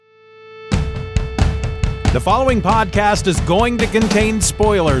The following podcast is going to contain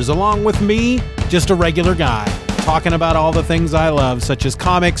spoilers, along with me, just a regular guy, talking about all the things I love, such as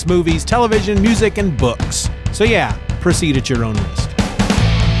comics, movies, television, music, and books. So yeah, proceed at your own risk.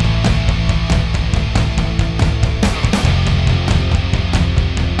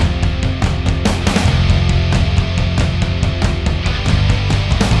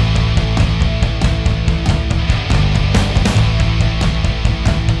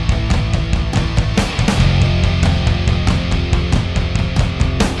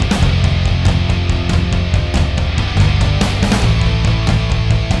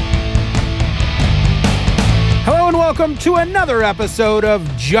 Welcome to another episode of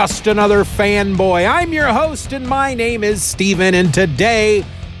Just Another Fanboy. I'm your host and my name is Steven, and today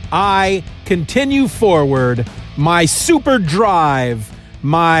I continue forward my super drive,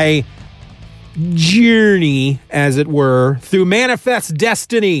 my journey, as it were, through Manifest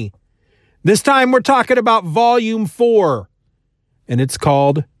Destiny. This time we're talking about Volume 4, and it's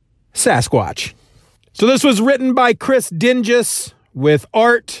called Sasquatch. So this was written by Chris Dingus with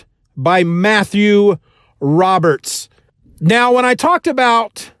art by Matthew Roberts. Now, when I talked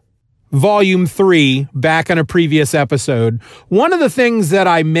about Volume 3 back in a previous episode, one of the things that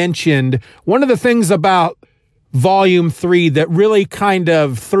I mentioned, one of the things about Volume 3 that really kind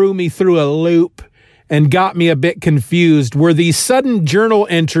of threw me through a loop and got me a bit confused were these sudden journal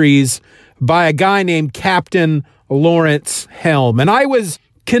entries by a guy named Captain Lawrence Helm. And I was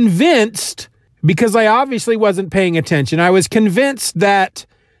convinced, because I obviously wasn't paying attention, I was convinced that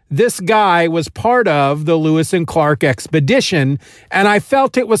this guy was part of the Lewis and Clark expedition, and I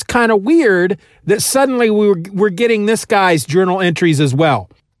felt it was kind of weird that suddenly we're getting this guy's journal entries as well.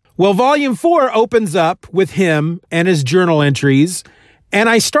 Well, Volume 4 opens up with him and his journal entries, and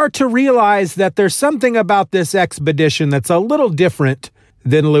I start to realize that there's something about this expedition that's a little different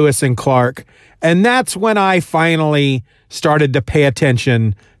than Lewis and Clark, and that's when I finally started to pay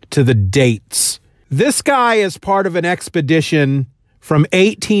attention to the dates. This guy is part of an expedition from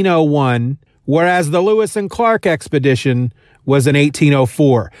 1801, whereas the Lewis and Clark expedition was in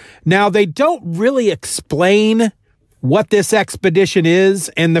 1804. Now, they don't really explain what this expedition is,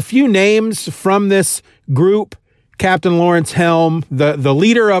 and the few names from this group, Captain Lawrence Helm, the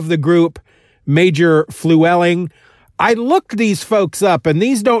leader of the group, Major Flewelling, I looked these folks up, and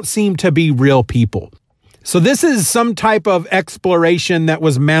these don't seem to be real people. So this is some type of exploration that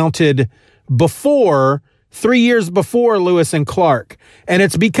was mounted before 3 years before Lewis and Clark. And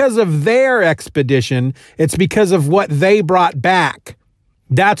it's because of their expedition. It's because of what they brought back.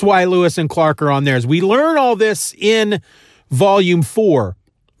 That's why Lewis and Clark are on theirs. We learn all this in Volume 4.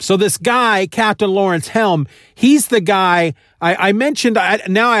 So this guy, Captain Lawrence Helm, he's the guy I mentioned.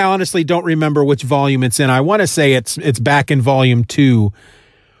 Now I honestly don't remember which volume it's in. I want to say it's back in Volume 2,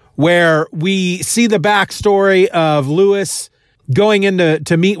 where we see the backstory of Lewis going in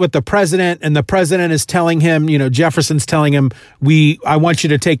to meet with the president, and the president is telling him, Jefferson's telling him, I want you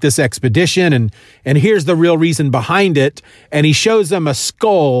to take this expedition, and here's the real reason behind it. And he shows them a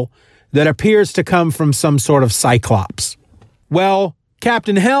skull that appears to come from some sort of cyclops. Well,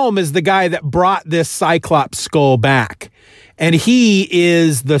 Captain Helm is the guy that brought this cyclops skull back, and he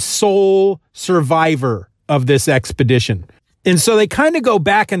is the sole survivor of this expedition. And so they kind of go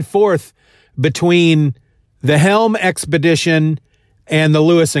back and forth between the Helm expedition and the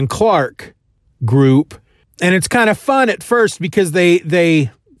Lewis and Clark group. And it's kind of fun at first because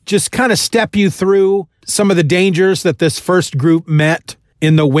they just kind of step you through some of the dangers that this first group met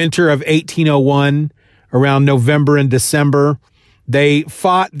in the winter of 1801, around November and December. They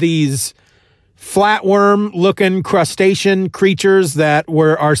fought these flatworm-looking crustacean creatures that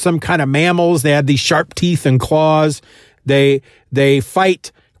are some kind of mammals. They had these sharp teeth and claws. They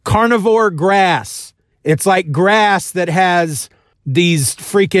fight carnivore grass. It's like grass that has these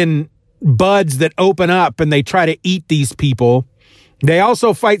freaking buds that open up and they try to eat these people. They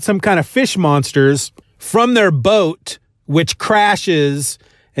also fight some kind of fish monsters from their boat, which crashes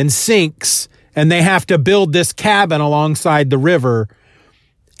and sinks, and they have to build this cabin alongside the river.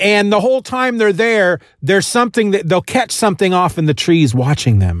 And the whole time they're there, there's something that they'll catch something off in the trees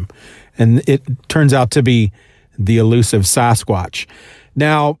watching them. And it turns out to be the elusive Sasquatch.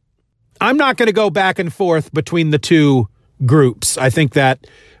 Now, I'm not going to go back and forth between the two groups. I think that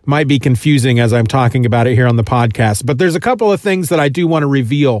might be confusing as I'm talking about it here on the podcast. But there's a couple of things that I do want to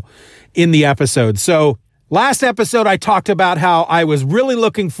reveal in the episode. So last episode, I talked about how I was really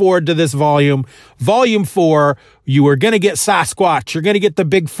looking forward to this volume. Volume 4, you were going to get Sasquatch. You're going to get the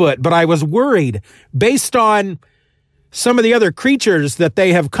Bigfoot. But I was worried based on some of the other creatures that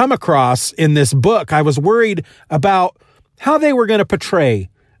they have come across in this book. I was worried about how they were going to portray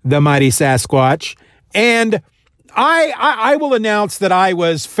the mighty Sasquatch. And I will announce that I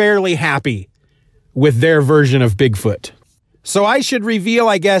was fairly happy with their version of Bigfoot. So I should reveal,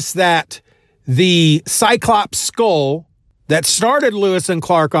 I guess, that the Cyclops skull that started Lewis and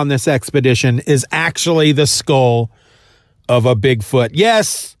Clark on this expedition is actually the skull of a Bigfoot.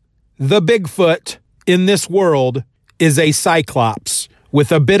 Yes, the Bigfoot in this world is a Cyclops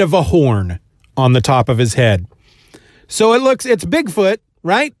with a bit of a horn on the top of his head. So it's Bigfoot,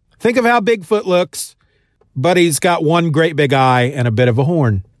 right? Think of how Bigfoot looks, but he's got one great big eye and a bit of a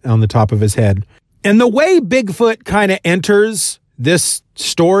horn on the top of his head. And the way Bigfoot kind of enters this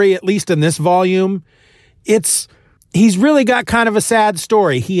story, at least in this volume, he's really got kind of a sad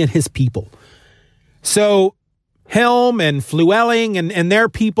story, he and his people. So Helm and Flewelling and their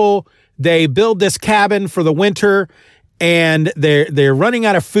people, they build this cabin for the winter, and they're running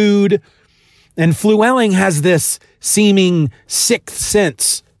out of food. And Flewelling has this seeming sixth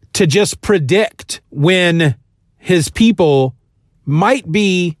sense to just predict when his people might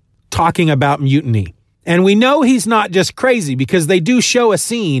be talking about mutiny. And we know he's not just crazy because they do show a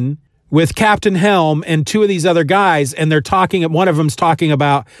scene with Captain Helm and two of these other guys, and one of them's talking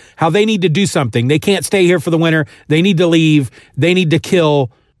about how they need to do something. They can't stay here for the winter. They need to leave. They need to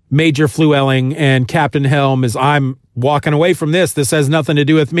kill Major Flewelling, and Captain Helm is, I'm walking away from this. This has nothing to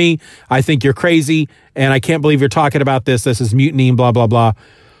do with me. I think you're crazy, and I can't believe you're talking about this. This is mutiny and blah, blah, blah.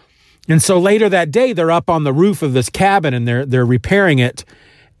 And so later that day, they're up on the roof of this cabin, and they're repairing it.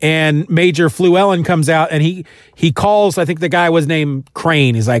 And Major Flewelling comes out, and he calls, I think the guy was named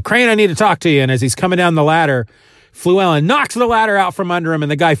Crane. He's like, Crane, I need to talk to you. And as he's coming down the ladder, Flewelling knocks the ladder out from under him,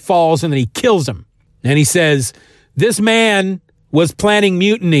 and the guy falls, and then he kills him. And he says, this man was planning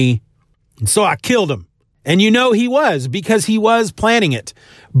mutiny, and so I killed him. And you know he was, because he was planning it.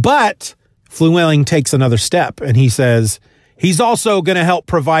 But Flewelling takes another step, and he says, he's also going to help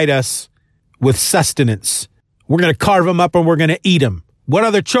provide us with sustenance. We're going to carve him up, and we're going to eat him. What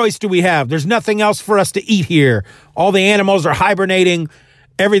other choice do we have? There's nothing else for us to eat here. All the animals are hibernating.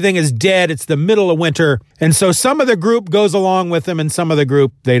 Everything is dead. It's the middle of winter. And so some of the group goes along with him, and some of the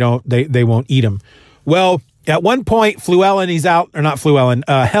group, they won't eat him. Well, at one point, Helm is out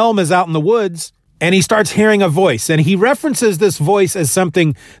in the woods, and he starts hearing a voice. And he references this voice as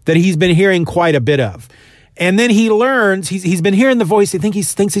something that he's been hearing quite a bit of. And then he learns, he's been hearing the voice. He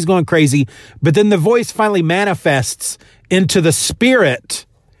thinks he's going crazy. But then the voice finally manifests into the spirit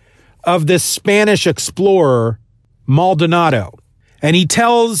of this Spanish explorer, Maldonado. And he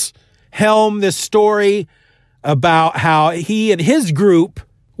tells Helm this story about how he and his group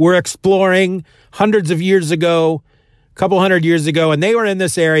were exploring hundreds of years ago, a couple hundred years ago, and they were in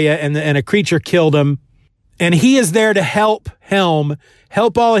this area, and a creature killed him. And he is there to help Helm,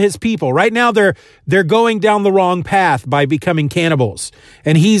 help all of his people. Right now, they're going down the wrong path by becoming cannibals.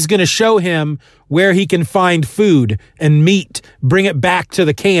 And he's going to show him where he can find food and meat, bring it back to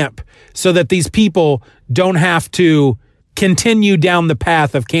the camp so that these people don't have to continue down the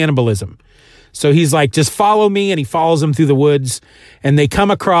path of cannibalism. So he's like, just follow me. And he follows them through the woods, and they come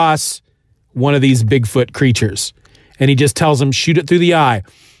across one of these Bigfoot creatures. And he just tells them, shoot it through the eye.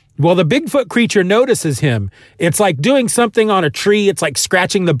 Well, the Bigfoot creature notices him. It's like doing something on a tree. It's like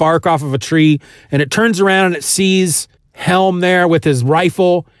scratching the bark off of a tree. And it turns around and it sees Helm there with his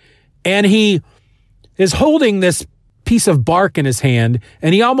rifle. And he is holding this piece of bark in his hand.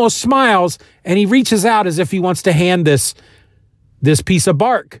 And he almost smiles, and he reaches out as if he wants to hand this piece of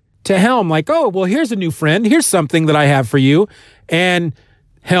bark to Helm. Like, oh, well, here's a new friend. Here's something that I have for you. And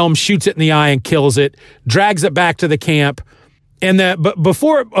Helm shoots it in the eye and kills it, drags it back to the camp. But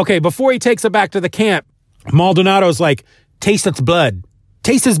before he takes it back to the camp, Maldonado's like, taste its blood.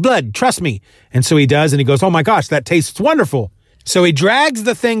 Taste his blood. Trust me. And so he does. And he goes, oh my gosh, that tastes wonderful. So he drags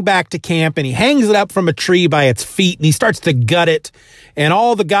the thing back to camp, and he hangs it up from a tree by its feet, and he starts to gut it. And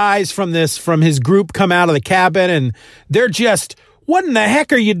all the guys from his group come out of the cabin, and they're just, what in the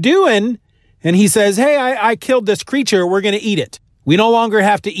heck are you doing? And he says, hey, I killed this creature. We're going to eat it. We no longer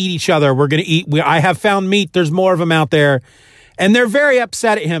have to eat each other. We're going to eat. I have found meat. There's more of them out there. And they're very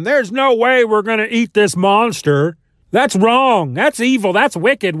upset at him. There's no way we're going to eat this monster. That's wrong. That's evil. That's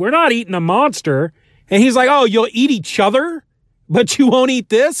wicked. We're not eating a monster. And he's like, oh, you'll eat each other, but you won't eat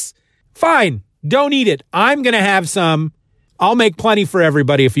this? Fine. Don't eat it. I'm going to have some. I'll make plenty for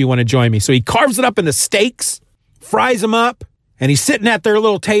everybody if you want to join me. So he carves it up into steaks, fries them up, and he's sitting at their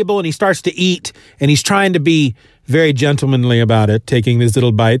little table, and he starts to eat, and he's trying to be very gentlemanly about it, taking these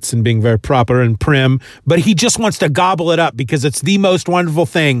little bites and being very proper and prim. But he just wants to gobble it up because it's the most wonderful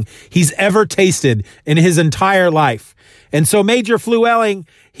thing he's ever tasted in his entire life. And so Major Flewelling,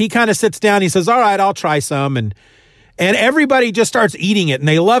 he kind of sits down. He says, all right, I'll try some. And And everybody just starts eating it and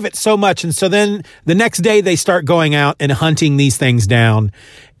they love it so much. And so then the next day they start going out and hunting these things down,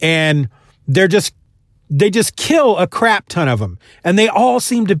 and they just kill a crap ton of them. And they all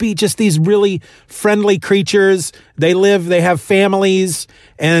seem to be just these really friendly creatures. They have families.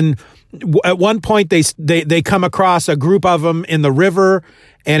 And at one point they come across a group of them in the river,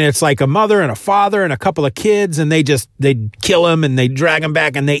 and it's like a mother and a father and a couple of kids, and they kill them and they drag them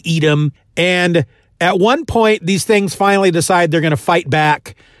back and they eat them. And at one point, these things finally decide they're going to fight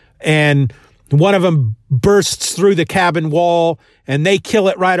back, and one of them bursts through the cabin wall and they kill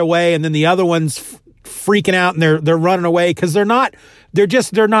it right away. And then the other one's freaking out and they're running away because they're not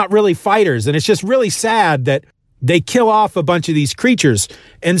really fighters. And it's just really sad that they kill off a bunch of these creatures.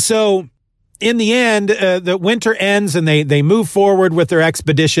 And so in the end, the winter ends and they move forward with their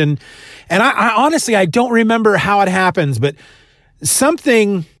expedition. And I honestly, I don't remember how it happens, but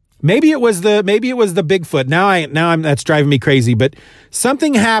something, maybe it was the Bigfoot. Now that's driving me crazy, but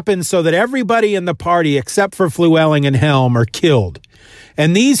something happens so that everybody in the party except for Llewellyn and Helm are killed.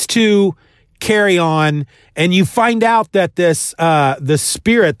 And these two carry on, and you find out that this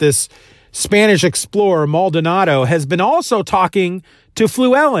Spanish explorer Maldonado has been also talking to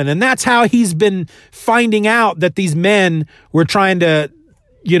Llewellyn, and that's how he's been finding out that these men were trying to,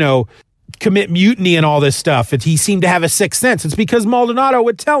 commit mutiny and all this stuff. And he seemed to have a sixth sense. It's because Maldonado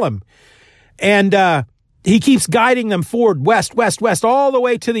would tell him. And he keeps guiding them forward, west, all the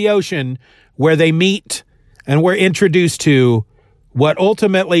way to the ocean, where they meet and we're introduced to what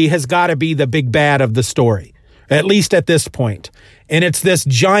ultimately has got to be the big bad of the story, at least at this point. And it's this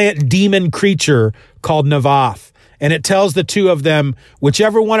giant demon creature called Navath. And it tells the two of them,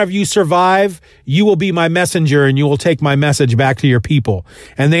 whichever one of you survive, you will be my messenger and you will take my message back to your people.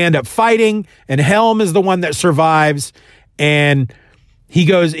 And they end up fighting, and Helm is the one that survives. And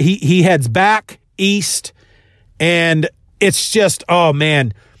he heads back east, and it's just, oh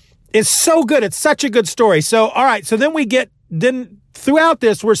man, it's so good. It's such a good story. So, all right. So then throughout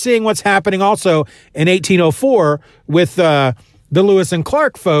this, we're seeing what's happening also in 1804 with, the Lewis and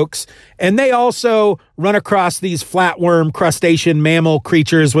Clark folks, and they also run across these flatworm crustacean mammal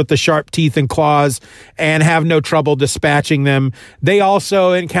creatures with the sharp teeth and claws and have no trouble dispatching them. They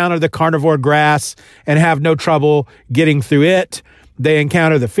also encounter the carnivore grass and have no trouble getting through it. They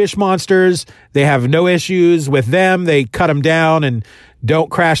encounter the fish monsters. They have no issues with them. They cut them down and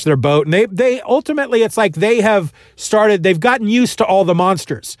don't crash their boat. And they ultimately, it's like they've gotten used to all the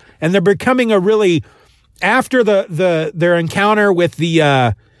monsters, and they're becoming a really, after their encounter with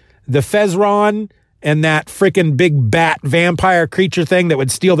the Fezron and that freaking big bat vampire creature thing that would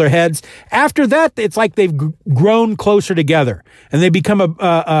steal their heads, after that, it's like they've grown closer together and they become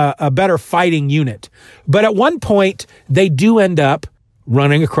a better fighting unit. But at one point, they do end up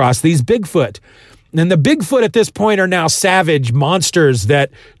running across these Bigfoot. And the Bigfoot at this point are now savage monsters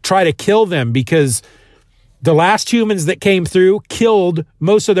that try to kill them because the last humans that came through killed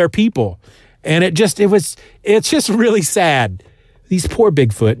most of their people. And it's just really sad. These poor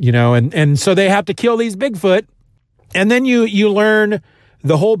Bigfoot, and so they have to kill these Bigfoot. And then you learn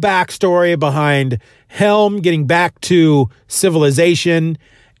the whole backstory behind Helm getting back to civilization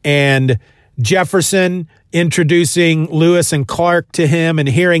and Jefferson introducing Lewis and Clark to him and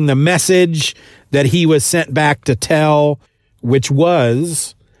hearing the message that he was sent back to tell, which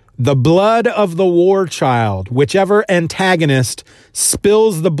was, the blood of the war child, whichever antagonist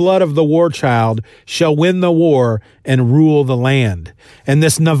spills the blood of the war child shall win the war and rule the land. And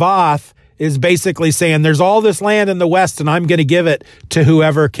this Navath is basically saying there's all this land in the West and I'm going to give it to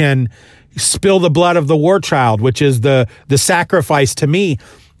whoever can spill the blood of the war child, which is the sacrifice to me.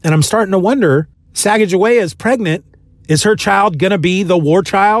 And I'm starting to wonder, Sacagawea is pregnant. Is her child going to be the war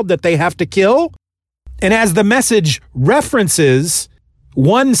child that they have to kill? And as the message references,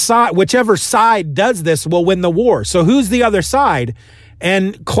 one side, whichever side does this will win the war. So who's the other side?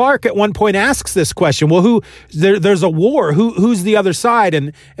 And Clark at one point asks this question. Well, there's a war. Who's the other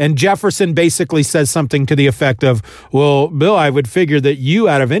side? And Jefferson basically says something to the effect of, well, Bill, I would figure that you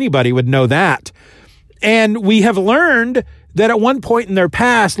out of anybody would know that. And we have learned that at one point in their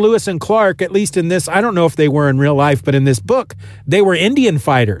past, Lewis and Clark, at least in this, I don't know if they were in real life, but in this book, they were Indian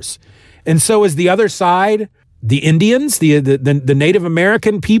fighters. And so is the other side the Indians, the Native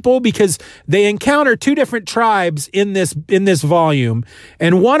American people, because they encounter two different tribes in this volume,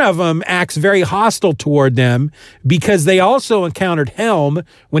 and one of them acts very hostile toward them because they also encountered Helm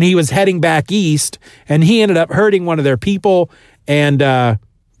when he was heading back east, and he ended up hurting one of their people. And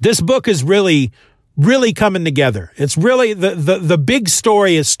this book is really, really coming together. It's really the big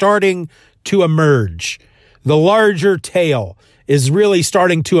story is starting to emerge. The larger tale is really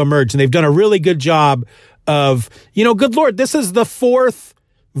starting to emerge, and they've done a really good job of, good Lord, this is the 4th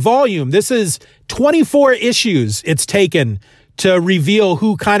volume. This is 24 issues it's taken to reveal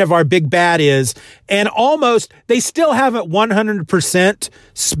who kind of our big bad is. And they still haven't 100%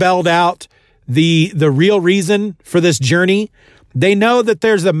 spelled out the real reason for this journey. They know that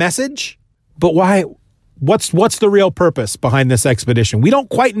there's a message, but why? What's the real purpose behind this expedition? We don't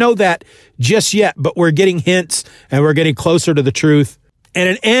quite know that just yet, but we're getting hints and we're getting closer to the truth. And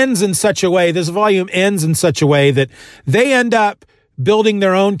it ends in such a way, this volume ends in such a way that they end up building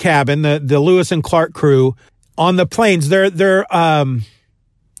their own cabin, the Lewis and Clark crew, on the plains. They're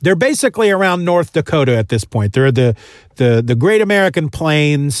basically around North Dakota at this point. They're the Great American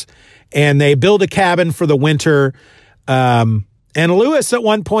Plains, and they build a cabin for the winter. And Lewis, at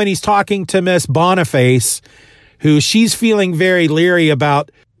one point, he's talking to Miss Boniface, who she's feeling very leery about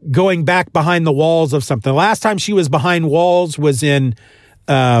going back behind the walls of something. The last time she was behind walls was in,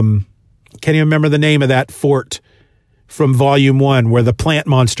 can't even remember the name of that fort from Volume 1, where the plant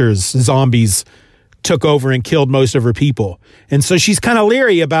monsters, zombies, took over and killed most of her people. And so she's kind of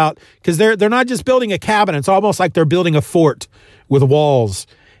leery about, because they're not just building a cabin, it's almost like they're building a fort with walls.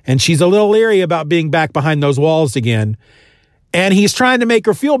 And she's a little leery about being back behind those walls again. And he's trying to make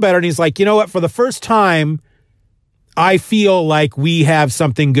her feel better. And he's like, you know what? For the first time, I feel like we have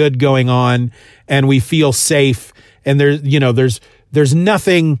something good going on and we feel safe. And there's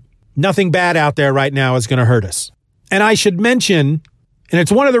nothing bad out there right now is going to hurt us. And I should mention, and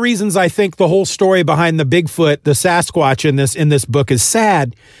it's one of the reasons I think the whole story behind the Bigfoot, the Sasquatch in this book is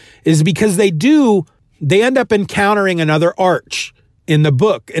sad, is because they end up encountering another arch in the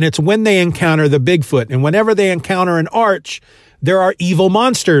book. And it's when they encounter the Bigfoot. And whenever they encounter an arch, there are evil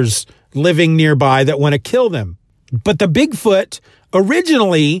monsters living nearby that want to kill them. But the Bigfoot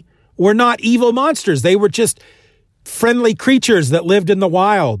originally were not evil monsters. They were just friendly creatures that lived in the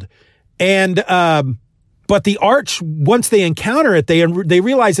wild. And, but the arch, once they encounter it, they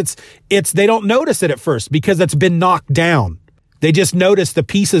realize they don't notice it at first because it's been knocked down. They just notice the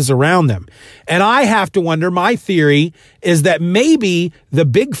pieces around them. And I have to wonder, my theory is that maybe the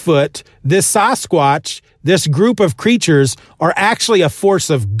Bigfoot, this Sasquatch, this group of creatures are actually a force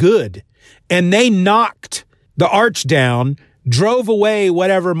of good. And they knocked the arch down, drove away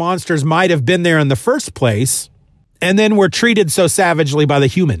whatever monsters might have been there in the first place, and then were treated so savagely by the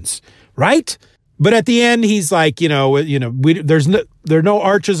humans, right? But at the end, he's like, there are no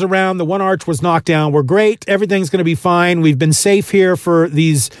arches around. The one arch was knocked down. We're great. Everything's going to be fine. We've been safe here for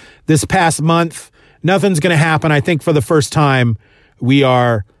this past month. Nothing's going to happen. I think for the first time, we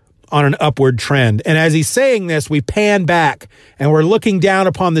are on an upward trend. And as he's saying this, we pan back and we're looking down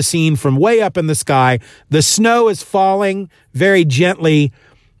upon the scene from way up in the sky. The snow is falling very gently,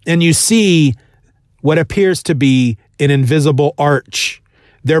 and you see what appears to be an invisible arch.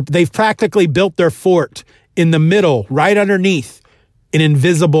 They've practically built their fort in the middle, right underneath an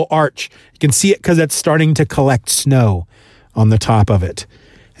invisible arch. You can see it because it's starting to collect snow on the top of it.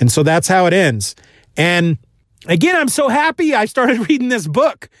 And so that's how it ends. And again, I'm so happy I started reading this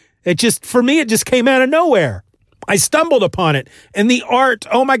book. For me, it just came out of nowhere. I stumbled upon it. And the art,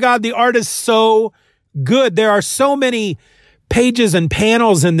 oh my God, the art is so good. There are so many pages and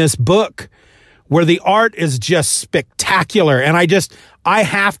panels in this book where the art is just spectacular. And I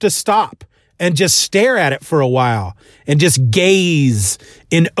have to stop and just stare at it for a while and just gaze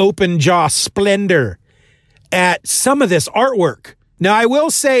in open jaw splendor at some of this artwork. Now, I will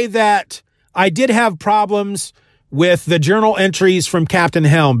say that I did have problems with the journal entries from Captain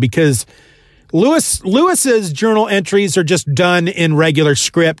Helm because Lewis's journal entries are just done in regular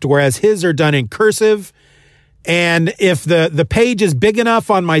script, whereas his are done in cursive. And if the page is big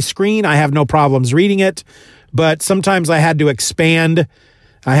enough on my screen, I have no problems reading it. But sometimes I had to expand.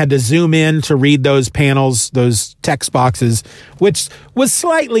 I had to zoom in to read those panels, those text boxes, which was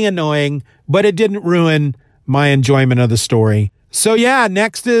slightly annoying, but it didn't ruin my enjoyment of the story. So yeah,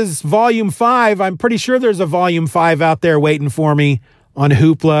 next is Volume 5. I'm pretty sure there's a Volume 5 out there waiting for me on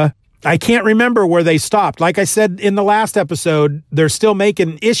Hoopla. I can't remember where they stopped. Like I said in the last episode, they're still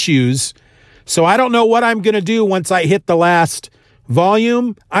making issues. So I don't know what I'm going to do once I hit the last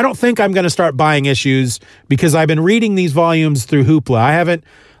volume. I don't think I'm going to start buying issues because I've been reading these volumes through Hoopla.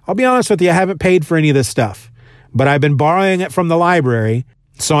 I'll be honest with you, I haven't paid for any of this stuff, but I've been borrowing it from the library.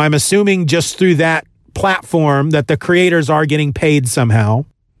 So I'm assuming just through that platform that the creators are getting paid somehow.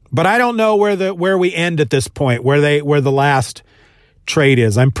 But I don't know where we end at this point, where the last trade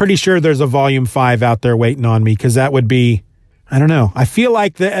is. I'm pretty sure there's a Volume 5 out there waiting on me because that would be, I don't know. I feel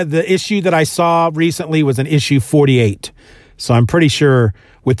like the issue that I saw recently was an issue 48. So I'm pretty sure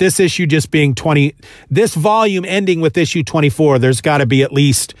with this issue just being 20, this volume ending with issue 24, there's got to be at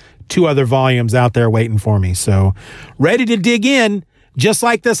least 2 other volumes out there waiting for me. So ready to dig in. Just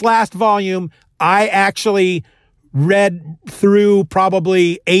like this last volume, I actually read through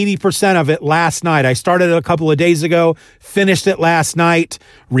probably 80% of it last night. I started it a couple of days ago, finished it last night,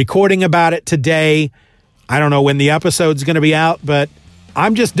 recording about it today. I don't know when the episode's going to be out, but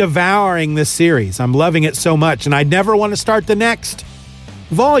I'm just devouring this series. I'm loving it so much, and I never want to start the next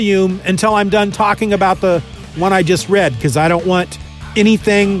volume until I'm done talking about the one I just read, because I don't want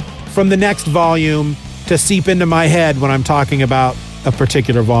anything from the next volume to seep into my head when I'm talking about a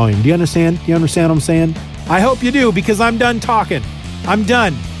particular volume. Do you understand? Do you understand what I'm saying? I hope you do, because I'm done talking. I'm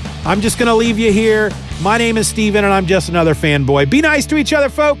done. I'm just going to leave you here. My name is Steven, and I'm just another fanboy. Be nice to each other,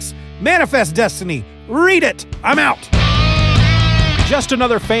 folks. Manifest destiny. Read it. I'm out. Just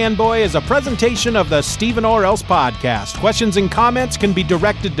Another Fanboy is a presentation of the Stephen or Else podcast. Questions and comments can be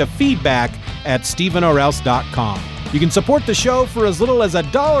directed to feedback@StephenOrElse.com. You can support the show for as little as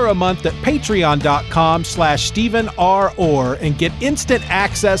 $1 a month at patreon.com/StephenROr and get instant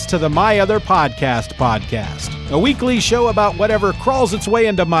access to the My Other podcast, a weekly show about whatever crawls its way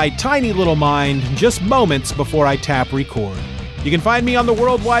into my tiny little mind just moments before I tap record. You can find me on the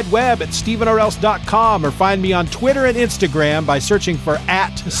World Wide Web at StephenOrElse.com or find me on Twitter and Instagram by searching for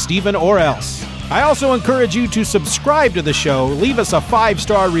 @StephenOrElse. I also encourage you to subscribe to the show, leave us a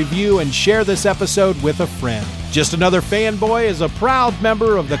 5-star review, and share this episode with a friend. Just Another Fanboy is a proud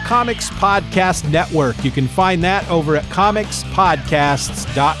member of the Comics Podcast Network. You can find that over at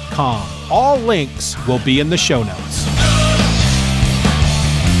comicspodcasts.com. All links will be in the show notes.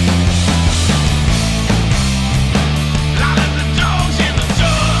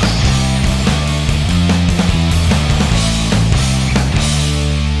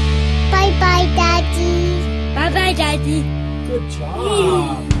 Bye-bye, Daddy. Bye-bye, Daddy. Good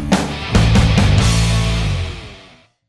job.